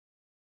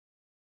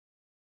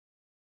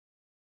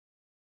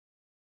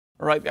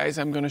Alright guys,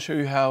 I'm going to show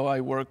you how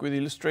I work with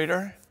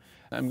Illustrator.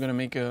 I'm going to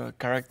make a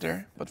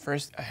character, but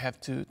first I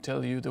have to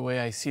tell you the way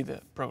I see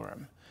the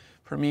program.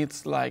 For me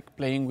it's like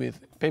playing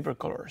with paper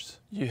colors.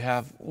 You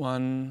have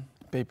one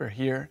paper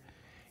here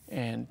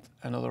and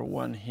another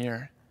one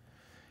here,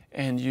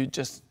 and you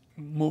just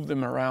move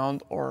them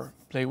around or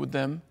play with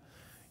them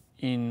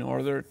in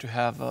order to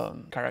have a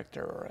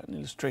character or an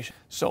illustration.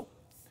 So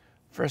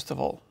first of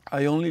all,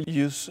 I only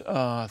use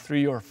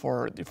 3 or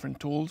 4 different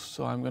tools,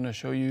 so I'm going to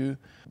show you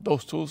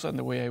those tools and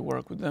the way I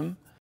work with them.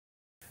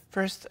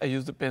 First, I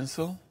use the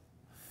pencil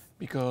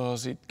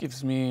because it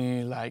gives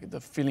me like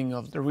the feeling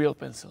of the real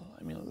pencil.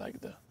 I mean,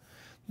 like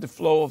the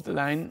flow of the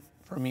line.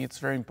 For me, it's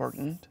very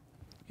important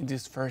in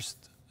this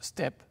first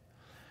step,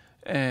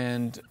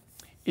 and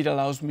it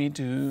allows me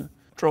to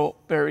draw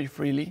very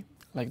freely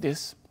like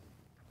this.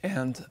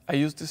 And I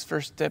use this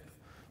first step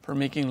for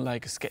making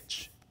like a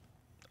sketch.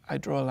 I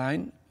draw a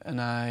line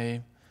and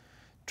I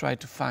try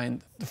to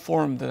find the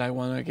form that I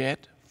want to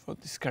get for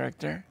this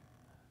character.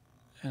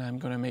 And I'm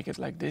going to make it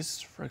like this,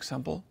 for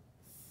example.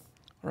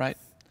 Right?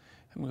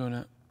 I'm going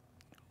to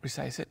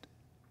resize it.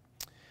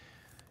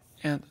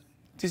 And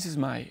this is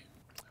my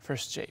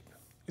first shape.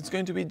 It's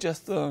going to be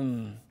just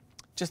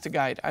a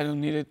guide. I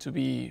don't need it to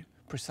be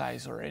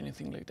precise or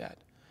anything like that.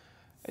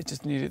 I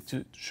just need it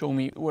to show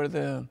me where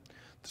the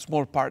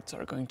small parts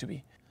are going to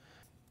be.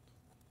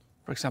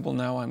 For example,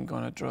 now I'm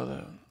going to draw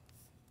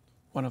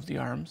one of the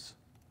arms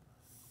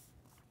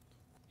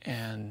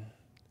and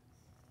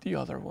the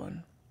other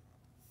one,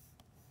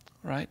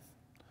 right?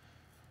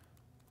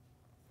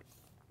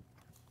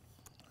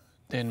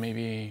 Then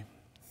maybe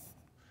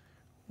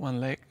one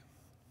leg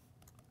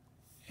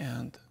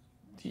and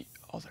the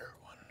other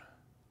one.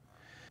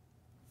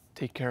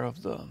 Take care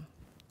of the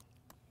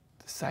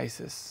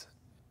sizes,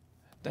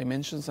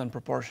 dimensions and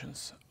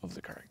proportions of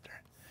the character.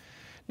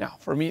 Now,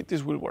 for me,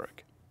 this will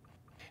work.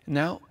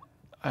 Now,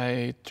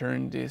 I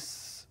turn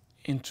this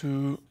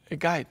into a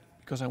guide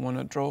because I want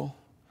to draw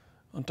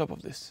on top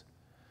of this.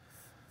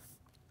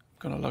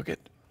 I'm going to lock it.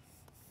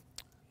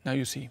 Now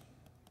you see,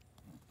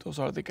 those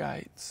are the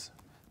guides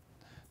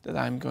that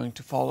I'm going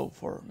to follow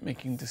for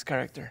making this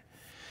character.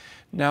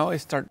 Now I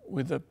start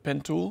with the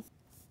pen tool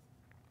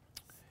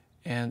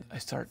and I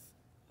start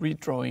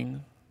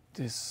redrawing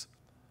this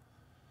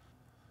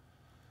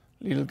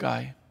little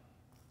guy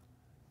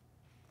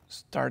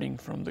starting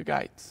from the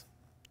guides,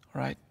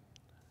 all right?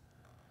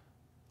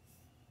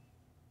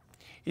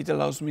 It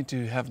allows me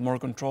to have more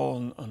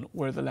control on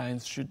where the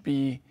lines should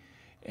be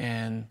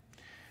and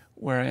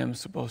where I am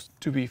supposed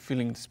to be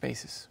filling the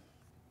spaces.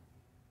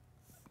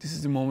 This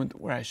is the moment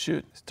where I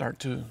should start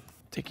to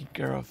taking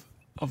care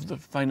of the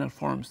final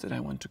forms that I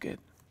want to get.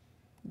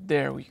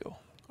 There we go,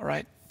 all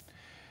right?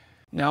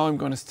 Now I'm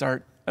going to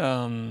start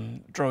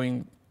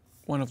drawing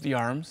one of the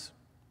arms.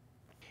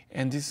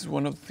 And this is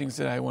one of the things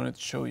that I wanted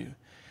to show you,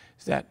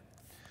 is that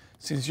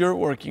since you're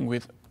working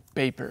with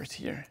papers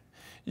here,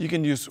 you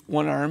can use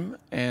one arm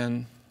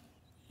and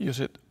use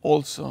it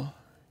also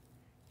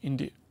in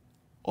the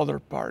other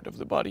part of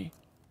the body,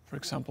 for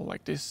example,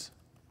 like this.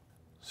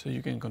 So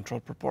you can control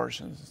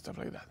proportions and stuff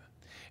like that.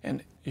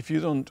 And if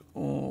you don't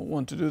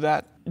want to do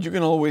that, you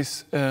can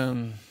always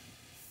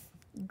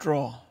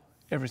draw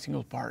every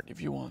single part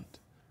if you want,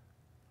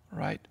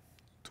 right?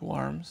 2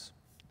 arms.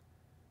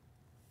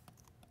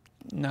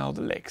 Now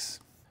the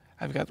legs.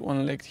 I've got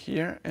one leg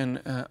here,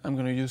 and I'm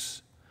going to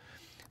use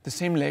the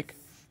same leg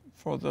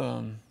for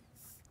the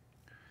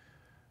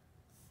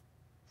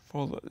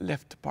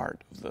left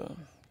part of the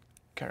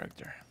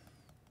character.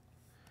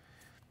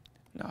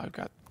 Now I've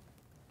got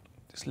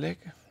this leg.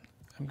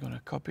 I'm going to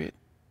copy it.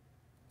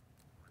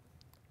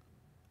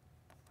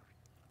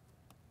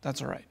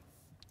 That's all right.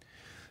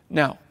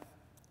 Now,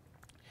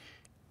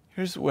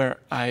 here's where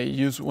I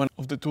use one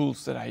of the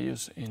tools that I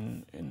use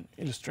in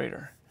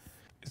Illustrator.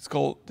 It's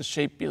called the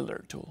Shape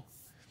Builder tool.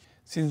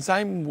 Since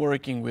I'm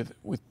working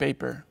with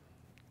paper,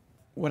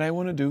 what I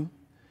want to do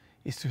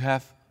is to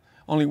have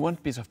only one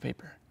piece of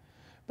paper.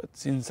 But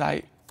since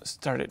I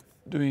started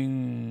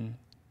doing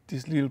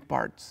these little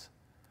parts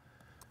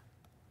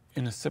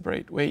in a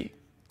separate way,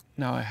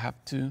 now I have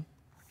to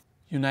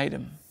unite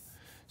them.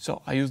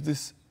 So I use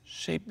this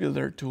Shape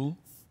Builder tool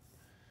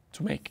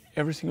to make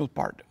every single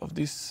part of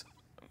this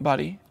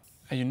body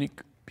a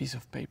unique piece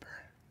of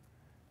paper.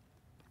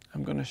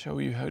 I'm going to show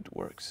you how it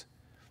works.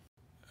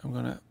 I'm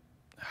going to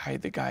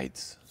hide the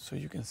guides so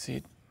you can see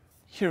it.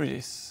 Here it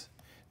is.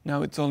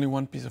 Now it's only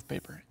one piece of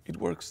paper. It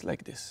works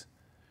like this.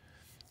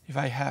 If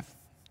I have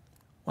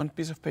one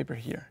piece of paper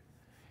here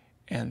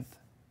and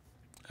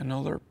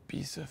another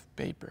piece of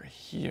paper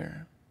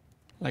here,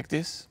 like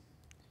this,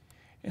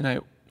 and I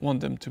want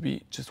them to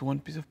be just one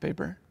piece of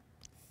paper,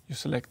 you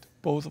select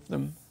both of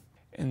them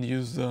and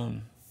use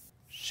the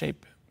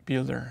Shape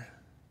Builder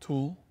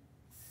tool,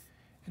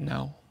 and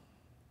now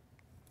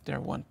they're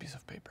one piece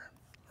of paper,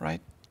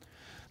 right?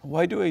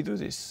 Why do I do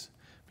this?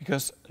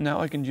 Because now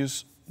I can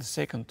use the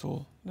second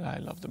tool that I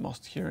love the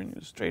most here in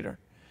Illustrator,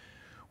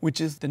 which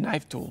is the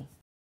knife tool.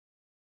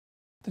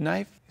 The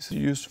knife is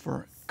used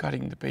for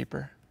cutting the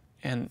paper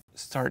and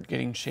start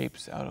getting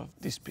shapes out of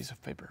this piece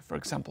of paper. For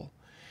example,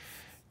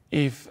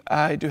 if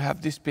I do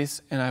have this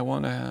piece and I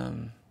want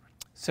to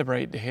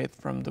separate the head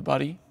from the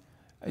body,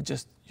 I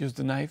just use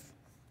the knife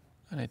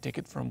and I take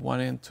it from one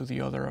end to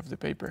the other of the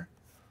paper,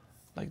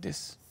 like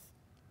this.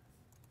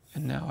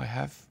 And now I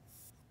have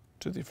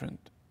two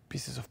different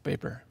pieces of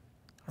paper,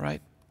 all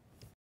right?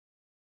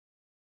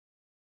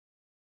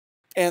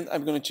 And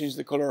I'm going to change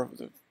the color of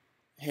the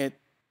head.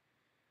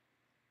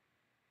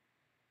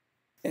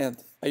 And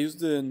I use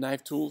the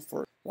knife tool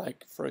for,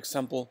 like, for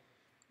example,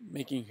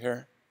 making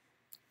hair.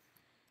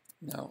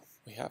 Now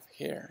we have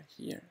hair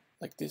here,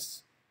 like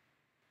this,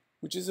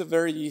 which is a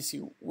very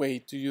easy way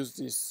to use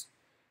these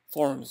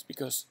forms,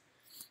 because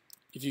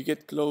if you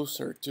get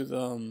closer to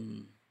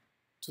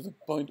the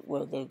point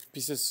where the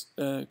pieces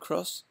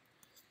cross,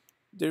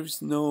 there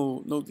is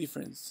no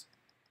difference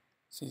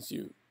since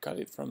you cut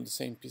it from the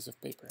same piece of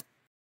paper.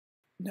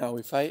 Now,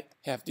 if I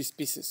have these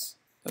pieces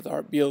that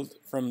are built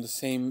from the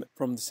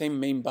same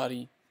main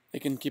body, I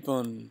can keep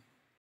on.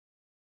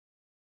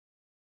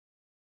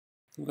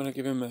 I'm gonna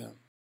give him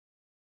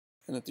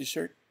a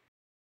t-shirt,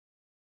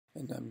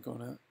 and I'm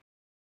gonna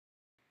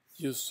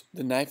use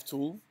the knife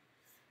tool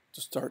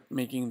to start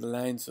making the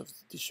lines of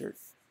the t-shirt.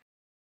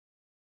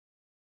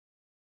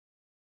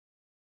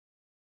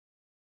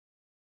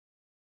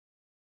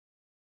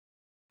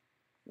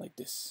 Like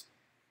this.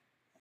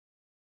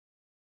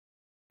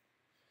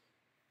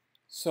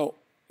 So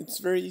it's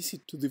very easy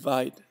to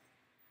divide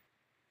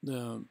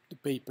the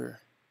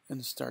paper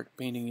and start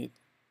painting it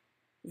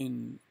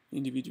in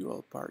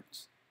individual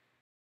parts.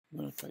 I'm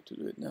gonna try to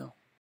do it now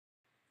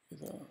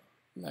with a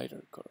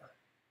lighter color,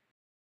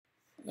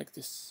 like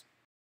this.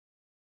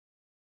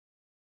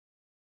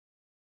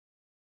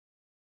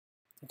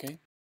 Okay.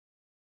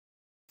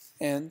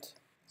 And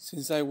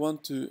since I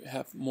want to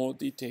have more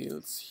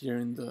details here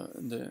in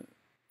the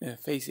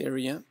face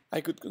area,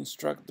 I could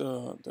construct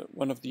the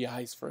one of the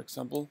eyes, for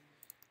example,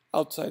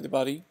 outside the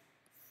body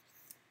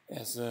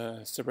as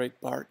a separate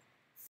part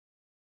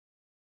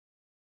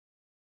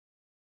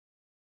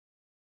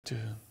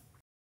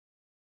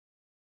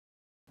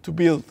to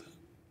build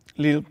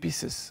little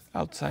pieces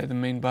outside the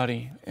main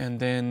body and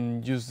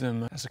then use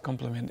them as a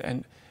complement.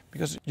 And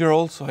because you're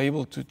also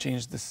able to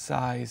change the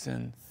size,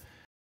 and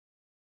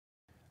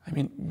I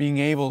mean, being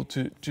able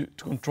to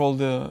control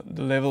the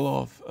level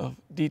of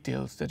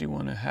details that you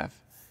want to have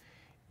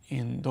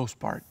in those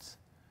parts.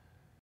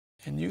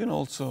 And you can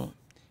also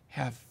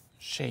have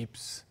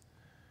shapes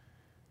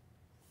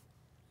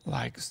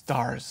like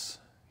stars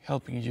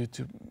helping you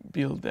to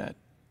build that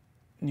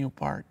new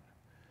part.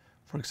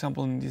 For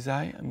example, in this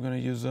eye, I'm going to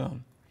use a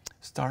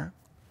star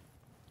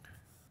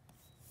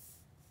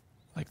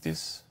like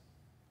this.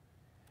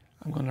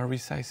 I'm going to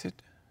resize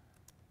it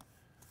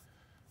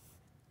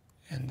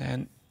and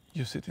then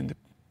use it in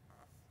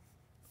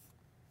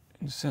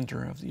the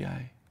center of the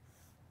eye,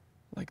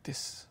 like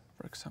this,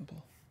 for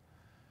example.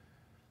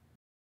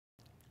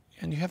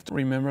 And you have to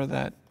remember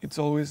that it's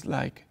always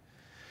like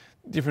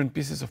different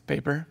pieces of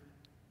paper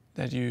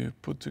that you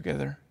put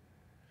together.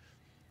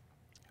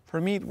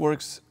 For me, it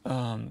works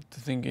to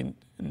think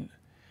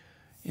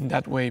in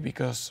that way,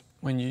 because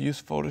when you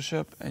use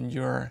Photoshop and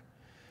you're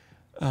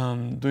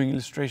doing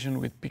illustration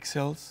with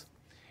pixels,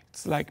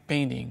 it's like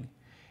painting,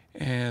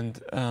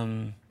 and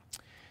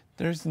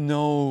there's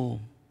no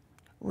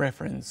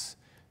reference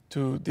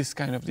to this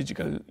kind of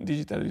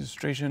digital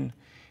illustration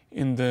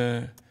in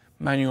the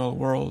manual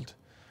world.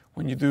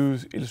 When you do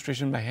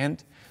illustration by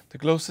hand, the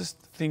closest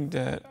thing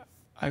that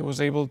I was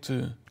able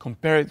to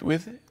compare it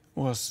with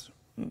was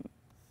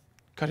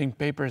cutting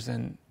papers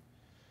and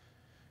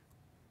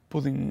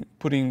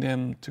putting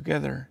them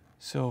together.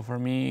 So for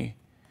me,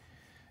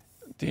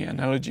 the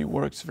analogy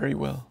works very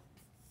well.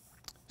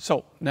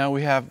 So now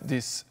we have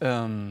this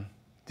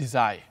this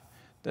eye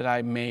that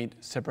I made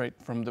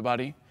separate from the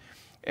body,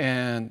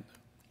 and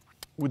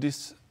with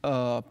this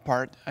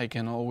part I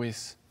can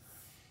always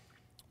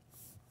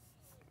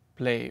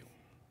play,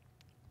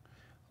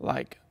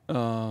 like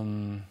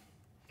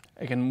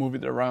I can move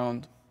it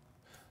around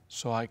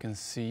so I can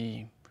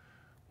see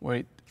where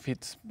it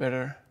fits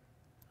better,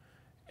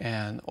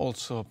 and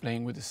also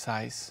playing with the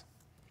size,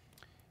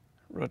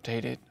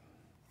 rotate it.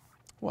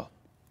 Well,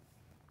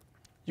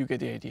 you get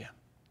the idea.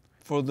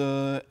 For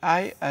the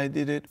eye, I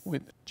did it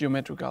with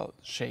geometrical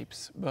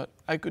shapes, but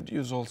I could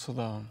use also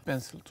the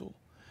pencil tool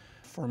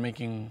for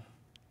making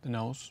the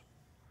nose.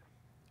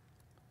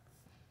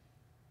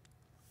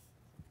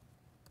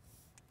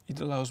 It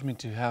allows me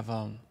to have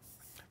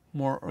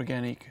more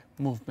organic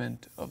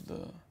movement of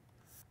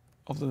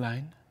the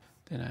line.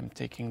 Then I'm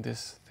taking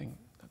this thing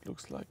that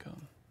looks like a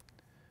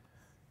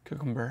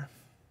cucumber,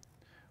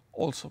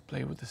 also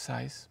play with the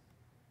size,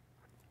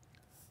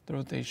 the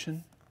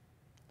rotation,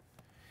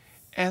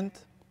 and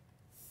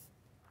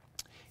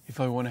if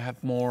I want to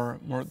have more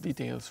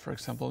details, for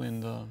example in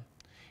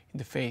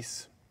the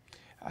face,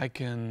 I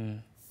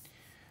can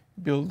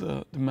build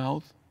the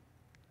mouth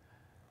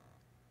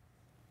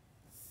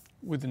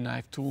with the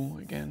knife tool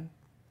again,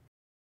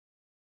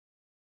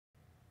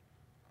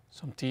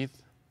 some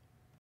teeth,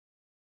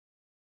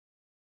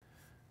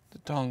 the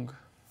tongue,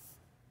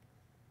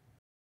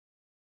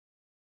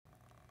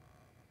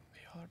 the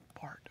other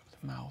part of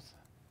the mouth,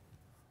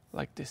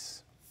 like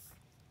this.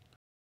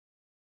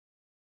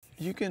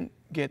 You can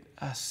get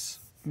as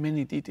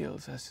many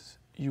details as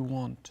you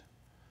want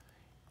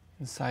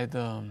inside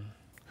the...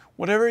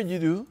 Whatever you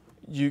do,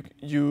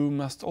 you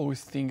must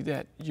always think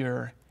that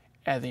you're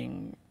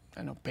adding, I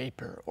don't know,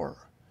 paper or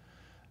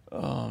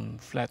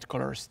flat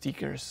color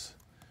stickers,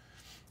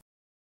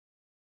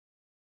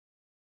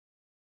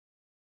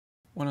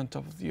 one on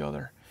top of the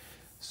other.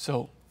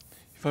 So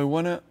if I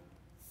want a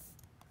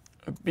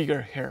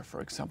bigger hair,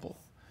 for example,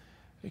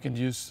 you can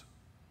use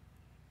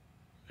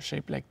a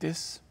shape like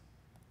this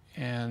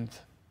and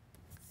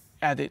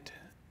add it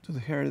to the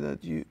hair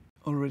that you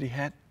already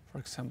had, for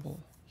example,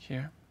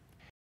 here.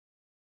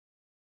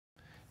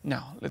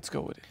 Now, let's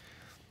go with it.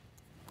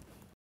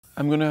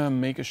 I'm gonna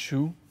make a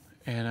shoe,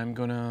 and I'm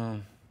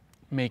gonna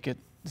make it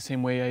the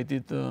same way I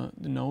did the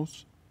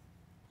nose.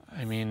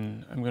 I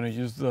mean, I'm gonna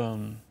use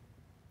the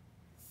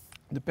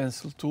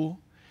pencil tool,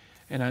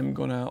 and I'm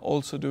gonna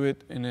also do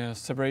it in a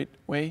separate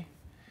way,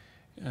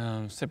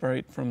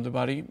 separate from the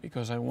body,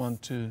 because I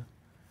want to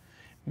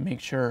make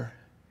sure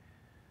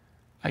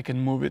I can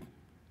move it,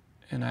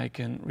 and I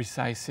can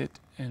resize it,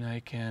 and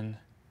I can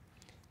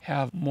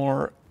have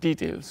more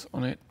details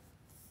on it.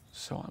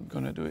 So I'm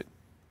gonna do it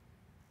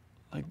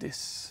like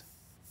this.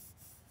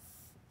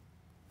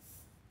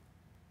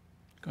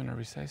 Gonna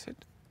resize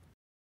it.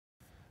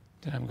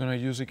 Then I'm gonna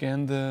use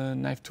again the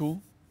knife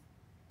tool.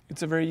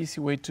 It's a very easy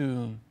way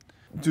to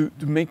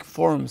make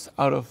forms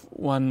out of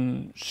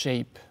one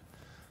shape.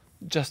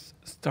 Just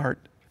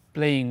start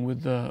playing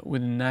with the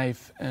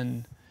knife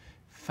and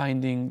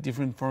finding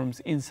different forms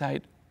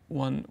inside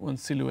one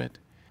silhouette.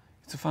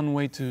 It's a fun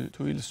way to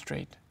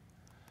illustrate.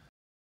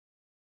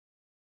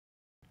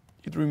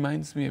 It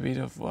reminds me a bit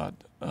of what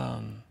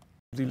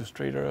the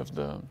illustrator of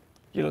the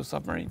Yellow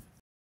Submarine.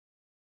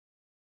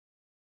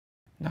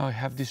 Now I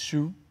have this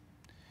shoe.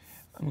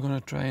 I'm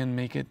gonna try and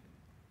make it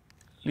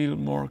a little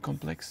more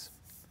complex,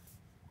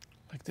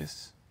 like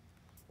this.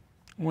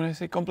 When I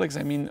say complex,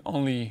 I mean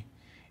only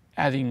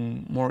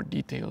adding more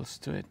details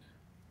to it.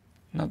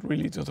 Not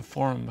really to the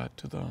form, but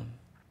to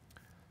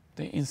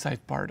the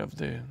inside part of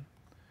the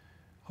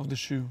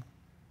shoe.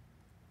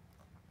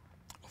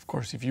 Of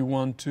course, if you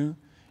want to,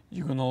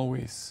 you can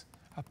always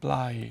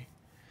apply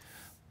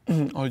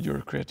all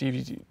your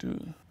creativity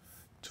to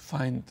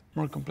find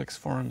more complex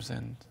forms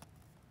and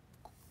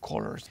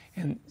colors.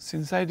 And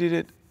since I did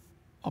it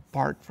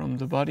apart from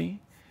the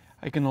body,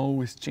 I can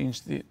always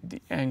change the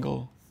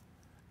angle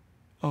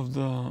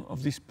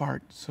of this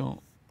part.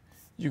 So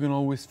you can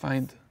always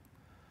find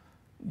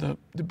the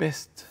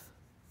best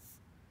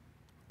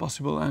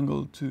possible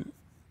angle to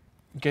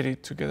get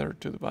it together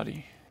to the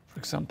body. For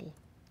example,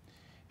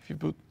 if you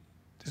put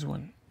this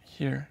one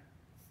here,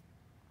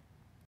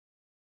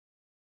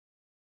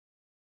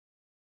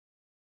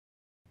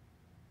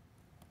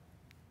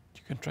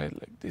 you can try it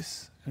like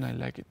this, and I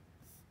like it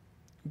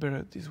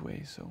better this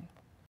way. So,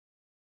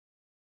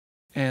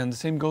 and the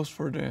same goes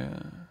for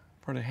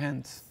the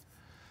hands.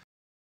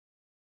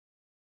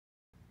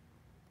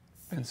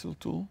 Pencil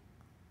tool.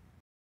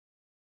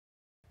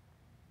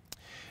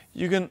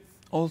 You can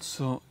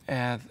also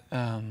add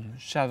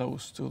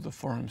shadows to the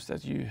forms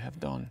that you have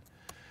done.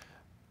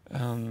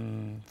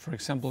 For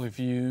example, if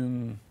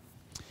you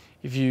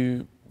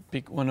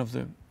pick one of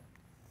the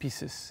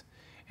pieces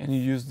and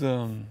you use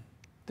the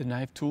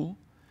knife tool,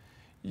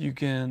 you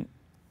can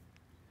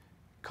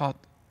cut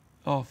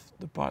off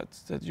the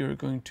parts that you're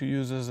going to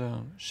use as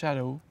a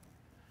shadow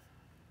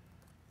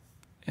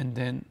and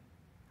then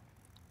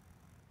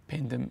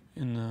paint them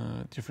in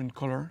a different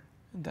color,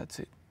 and that's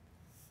it,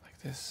 like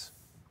this.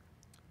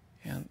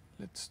 And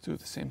let's do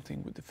the same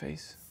thing with the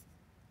face.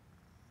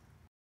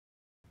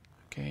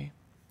 Okay,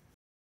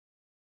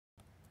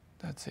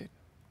 that's it.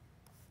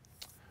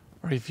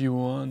 Or if you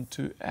want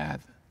to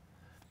add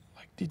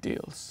like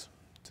details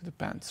to the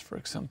pants, for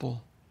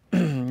example,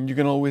 you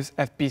can always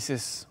add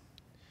pieces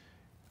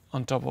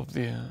on top of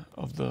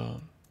the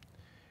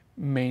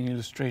main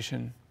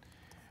illustration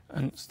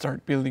and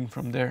start building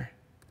from there.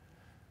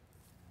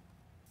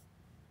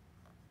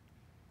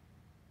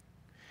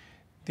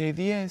 The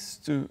idea is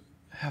to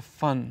have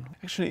fun.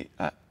 Actually,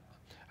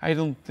 I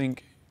don't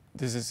think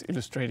this is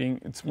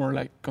illustrating. It's more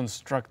like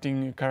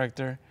constructing a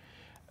character,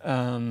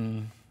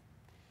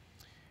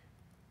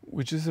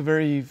 which is a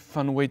very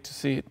fun way to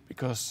see it,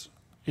 because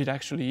it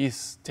actually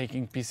is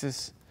taking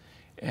pieces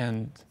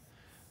and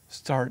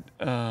start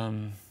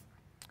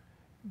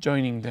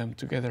joining them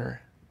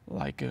together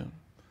like a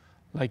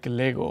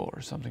Lego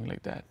or something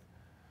like that.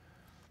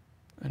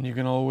 And you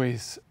can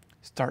always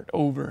start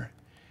over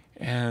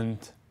and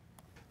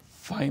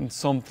find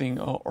something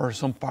or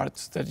some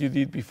parts that you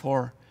did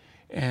before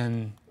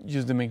and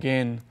use them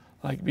again,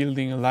 like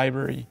building a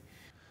library.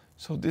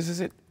 So this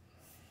is it.